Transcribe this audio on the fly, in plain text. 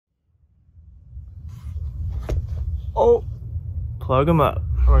Oh, plug them up.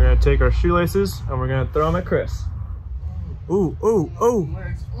 We're gonna take our shoelaces and we're gonna throw them at Chris. Ooh, ooh, ooh.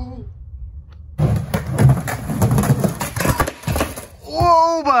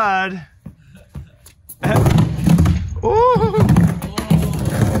 Whoa, bud. Ooh.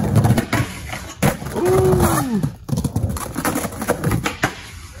 Ooh.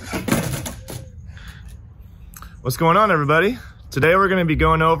 What's going on, everybody? Today we're gonna be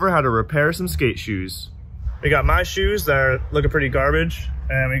going over how to repair some skate shoes. We got my shoes that are looking pretty garbage,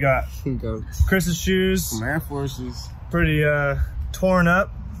 and we got Chris's shoes. Some Air Forces. Pretty torn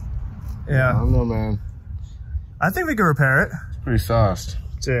up. Yeah. I don't know, man. I think we can repair it. It's pretty sauced.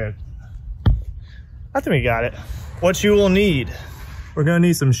 Dude, I think we got it. What you will need. We're gonna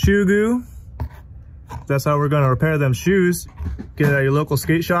need some Shoe Goo. That's how we're gonna repair them shoes. Get it at your local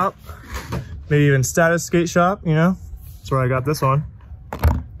skate shop. Maybe even Status Skate Shop, you know? That's where I got this one.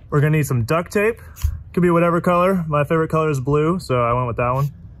 We're gonna need some duct tape. Could be whatever color. My favorite color is blue, so I went with that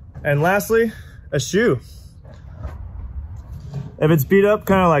one. And lastly, a shoe. If it's beat up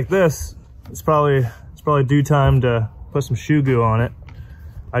kind of like this, it's probably due time to put some Shoe Goo on it.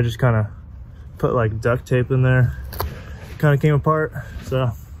 I just kind of put like duct tape in there. Kind of came apart,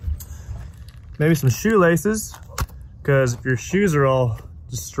 so maybe some shoelaces, because if your shoes are all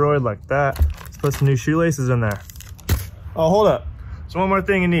destroyed like that, let's put some new shoelaces in there. Oh, hold up. There's one more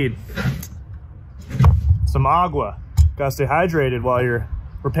thing you need. Some agua. Gotta stay hydrated while you're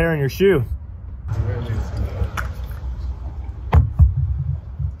repairing your shoe.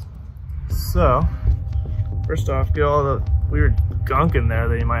 So, first off, get all the weird gunk in there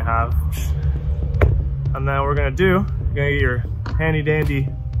that you might have. And then what we're gonna do, you're gonna get your handy dandy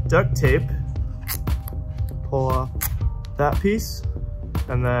duct tape, pull off that piece,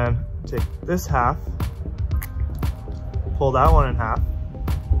 and then take this half, pull that one in half,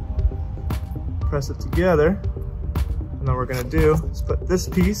 press it together, and then what we're gonna do is put this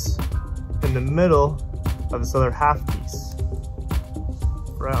piece in the middle of this other half piece.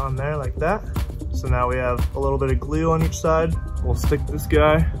 Right on there like that. So now we have a little bit of glue on each side. We'll stick this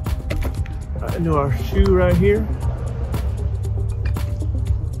guy into our shoe right here.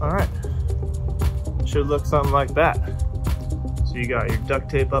 All right, should look something like that. So you got your duct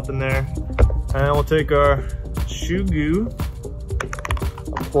tape up in there, and then we'll take our Shoe Goo,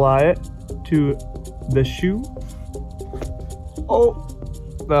 apply it to the shoe. Oh,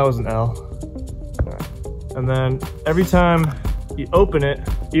 that was an L. All right. And then every time you open it,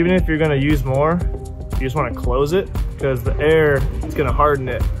 even if you're gonna use more, you just wanna close it, because the air is gonna harden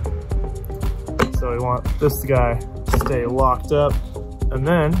it. So we want this guy to stay locked up. And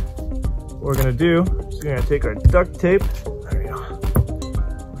then what we're gonna do is we're gonna take our duct tape. There we go.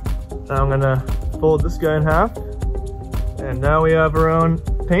 Now I'm gonna fold this guy in half. And now we have our own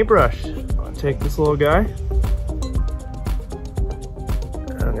paintbrush. I'm gonna take this little guy.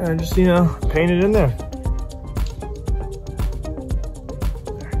 And I'm gonna just, you know, paint it in there.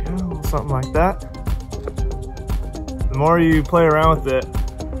 There we go, something like that. The more you play around with it,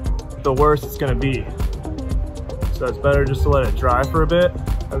 the worse it's gonna be. So it's better just to let it dry for a bit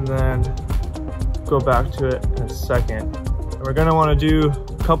and then go back to it in a second. And we're gonna wanna do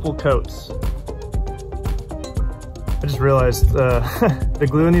a couple coats. I just realized the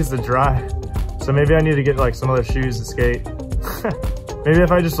glue needs to dry. So maybe I need to get like some other shoes to skate. Maybe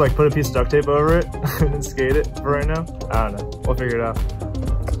if I just like put a piece of duct tape over it and skate it for right now. I don't know, we'll figure it out.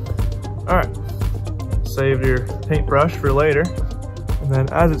 All right, save your paintbrush for later. And then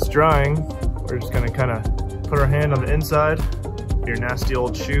as it's drying, we're just gonna kind of put our hand on the inside of your nasty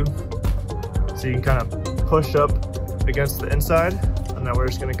old shoe. So you can kind of push up against the inside, and then we're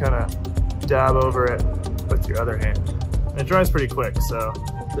just gonna kind of dab over it with your other hand. And it dries pretty quick, so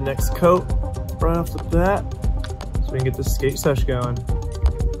the next coat right off the bat, so we can get this skate sesh going.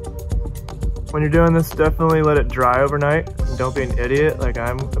 When you're doing this, definitely let it dry overnight, and don't be an idiot like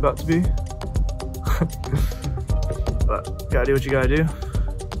I'm about to be. But gotta do what you gotta do.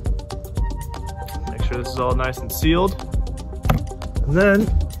 Make sure this is all nice and sealed. And then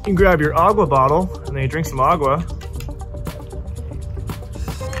you can grab your agua bottle, and then you drink some agua.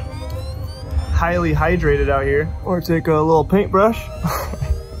 Highly hydrated out here. Or take a little paintbrush.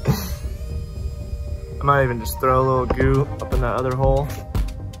 I might even just throw a little goo up in that other hole.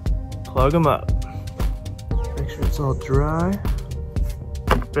 Plug them up. Make sure it's all dry.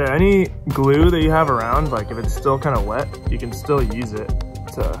 But any glue that you have around, like if it's still kind of wet, you can still use it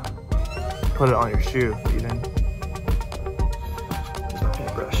to put it on your shoe even. Here's my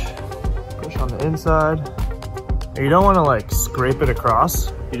paintbrush. Push on the inside. And you don't want to like scrape it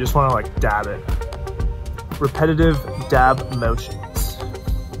across. You just want to like dab it. Repetitive dab motions.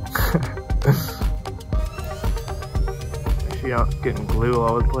 you aren't getting glue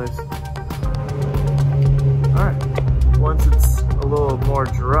all over the place. All right, once it's a little more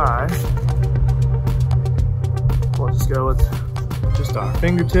dry, we'll just go with just our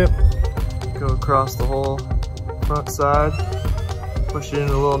fingertip, go across the whole front side, push it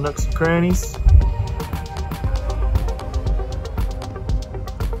into little nooks and crannies.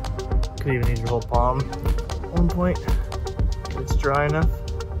 Could even use your whole palm at one point if it's dry enough.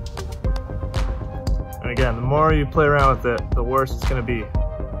 And again, the more you play around with it, the worse it's gonna be.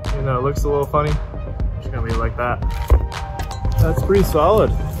 Even though it looks a little funny, it's gonna be like that. That's pretty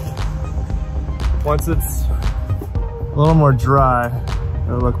solid. Once it's a little more dry,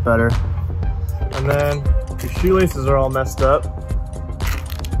 it'll look better. And then your shoelaces are all messed up.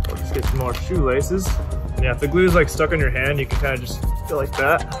 We'll just get some more shoelaces. Yeah, if the glue is like stuck on your hand, you can kind of just go like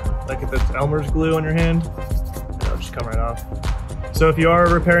that. Like if it's Elmer's glue on your hand, it'll just come right off. So if you are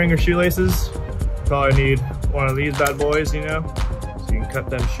repairing your shoelaces, you probably need one of these bad boys, you know? So you can cut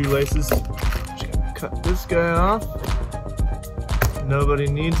them shoelaces. Just gonna cut this guy off. Nobody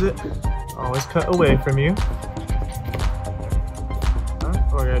needs it. Always cut away from you. All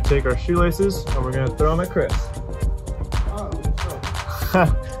right, we're gonna take our shoelaces and we're gonna throw them at Chris. Oh,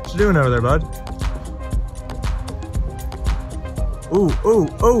 what you doing over there, bud? Ooh, ooh,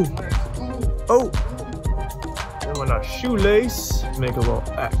 ooh, oh! Then with our shoelace, make a little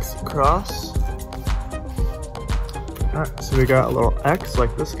X across. All right, so we got a little X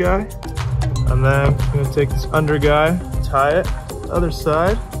like this guy. And then I'm gonna take this under guy, tie it to the other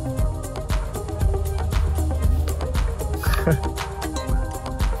side.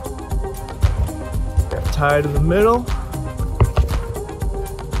 Got tied in the middle.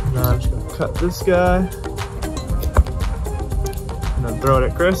 Now I'm just gonna cut this guy. And then throw it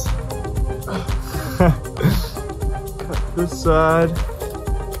at Chris. Cut this side.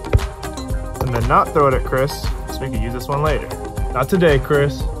 And then not throw it at Chris, so we can use this one later. Not today,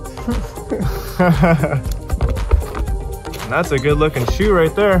 Chris. And that's a good looking shoe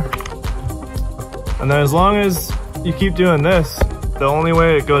right there. And then as long as you keep doing this, the only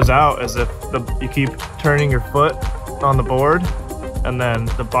way it goes out is if you keep turning your foot on the board and then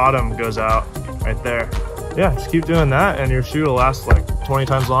the bottom goes out right there. Yeah, just keep doing that and your shoe will last like 20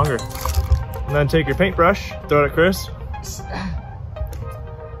 times longer. And then take your paintbrush, throw it at Chris.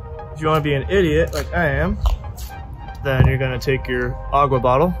 If you want to be an idiot like I am, then you're gonna take your agua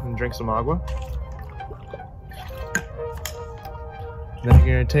bottle and drink some agua. Then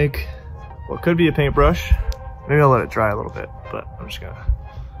you're gonna take what could be a paintbrush. Maybe I'll let it dry a little bit, but I'm just gonna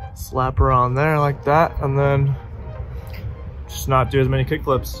slap her on there like that and then just not do as many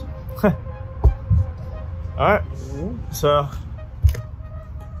kickflips. All right, so do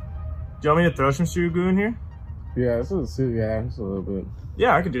you want me to throw some Shoe Goo in here? Yeah, it's a little bit.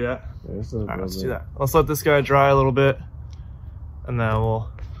 Yeah, I could do that. Yeah, it's a All right, let's do that. Let's let this guy dry a little bit and then we'll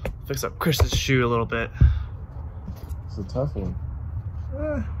fix up Chris's shoe a little bit. It's a tough one.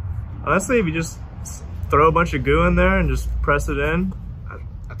 Honestly, if you just throw a bunch of goo in there and just press it in,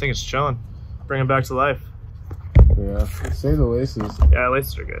 I think it's chilling. Bring it back to life. Yeah, save the laces. Yeah,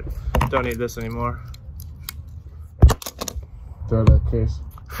 laces are good. Don't need this anymore. Throw that, Chris.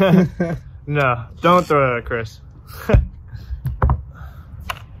 No, don't throw it at Chris. So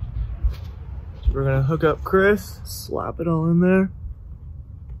we're gonna hook up Chris, slap it all in there.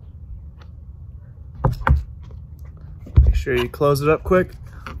 Make sure you close it up quick.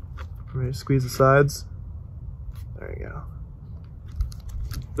 Ready to squeeze the sides. There you go.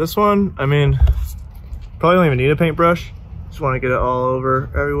 This one, I mean, probably don't even need a paintbrush. Just want to get it all over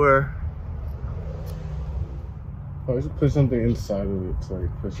everywhere. Oh, you should put something inside of it to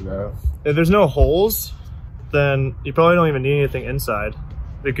like push it out. If there's no holes, then you probably don't even need anything inside.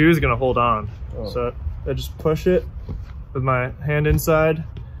 The goo is gonna hold on. Oh. So I just push it with my hand inside,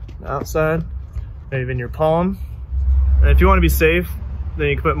 and outside, maybe in your palm. And if you want to be safe, then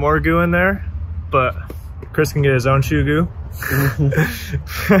you can put more goo in there, but Chris can get his own Shoe Goo.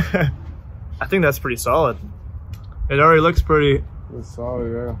 I think that's pretty solid. It already looks pretty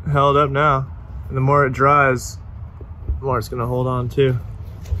solid, yeah. Held up now. And the more it dries, the more it's gonna hold on too.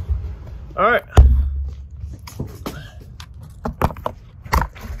 All right.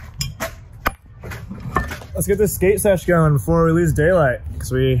 Let's get this skate sesh going before we lose daylight,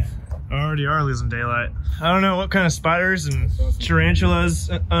 because we already are losing daylight. I don't know what kind of spiders and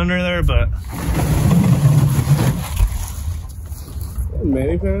tarantulas under there, but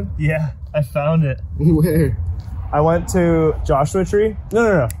mani pad? Yeah, I found it. Where? I went to Joshua Tree.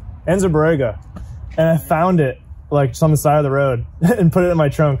 No. Enza Borrega. And I found it like just on the side of the road and put it in my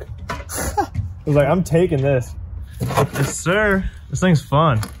trunk. I was like, I'm taking this. Yes, sir. This thing's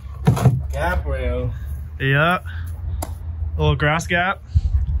fun. Gap rail. Yeah. little grass gap.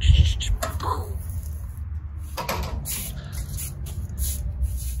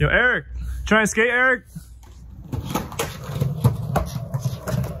 Yo, Eric, trying to skate, Eric?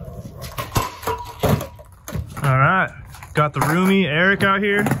 All right, got the roomie Eric out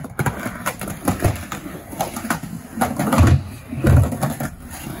here.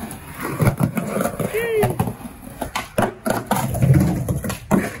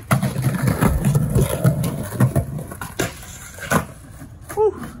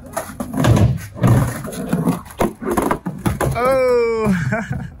 Oh,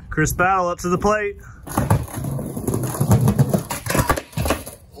 Chris Battle up to the plate.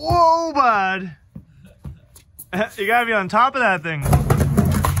 Whoa, bud. You gotta be on top of that thing.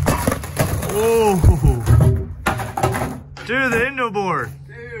 Whoa. Dude, the Indo board.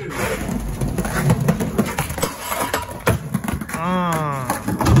 Dude.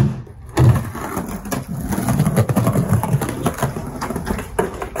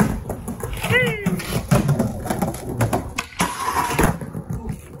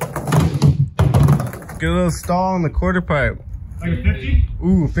 Get a little stall on the quarter pipe. Like a 50?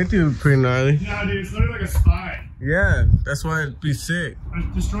 Ooh, 50 would be pretty gnarly. Yeah, dude, it's literally like a spine. Yeah, that's why it'd be sick. I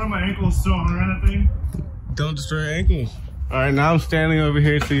destroyed my ankles still on around that thing. Don't destroy your ankles. All right, now I'm standing over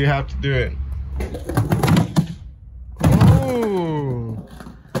here, so you have to do it. Oh.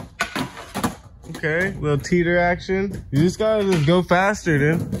 Okay, little teeter action. You just gotta just go faster,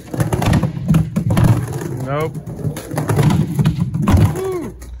 dude. Nope.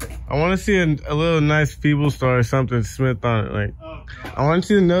 I want to see a little nice feeble star or something Smith on it. Like, oh, I want to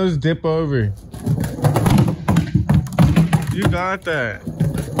see the nose dip over. You got that.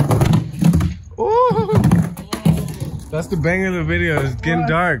 Ooh. That's the bang of the video. It's getting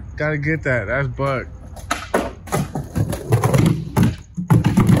dark. Gotta get that. That's buck.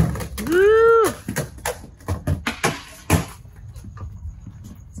 Woo.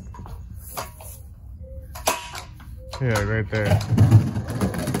 Yeah, right there.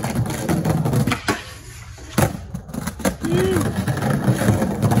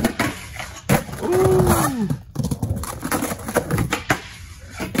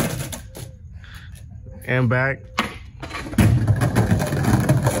 And back.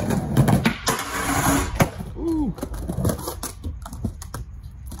 Ooh.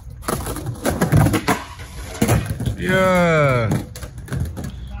 Yeah.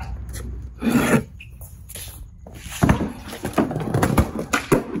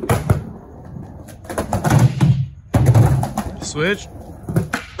 Switch.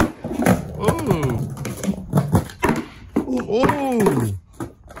 Ooh. Ooh.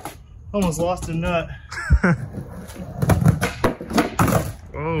 Almost lost a nut.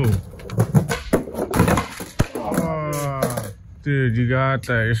 Oh. Oh. Dude, you got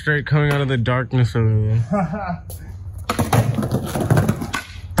that. You're straight coming out of the darkness over there. I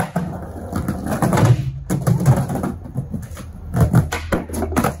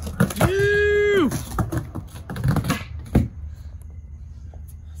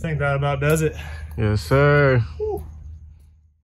think that about does it. Yes, sir. Woo.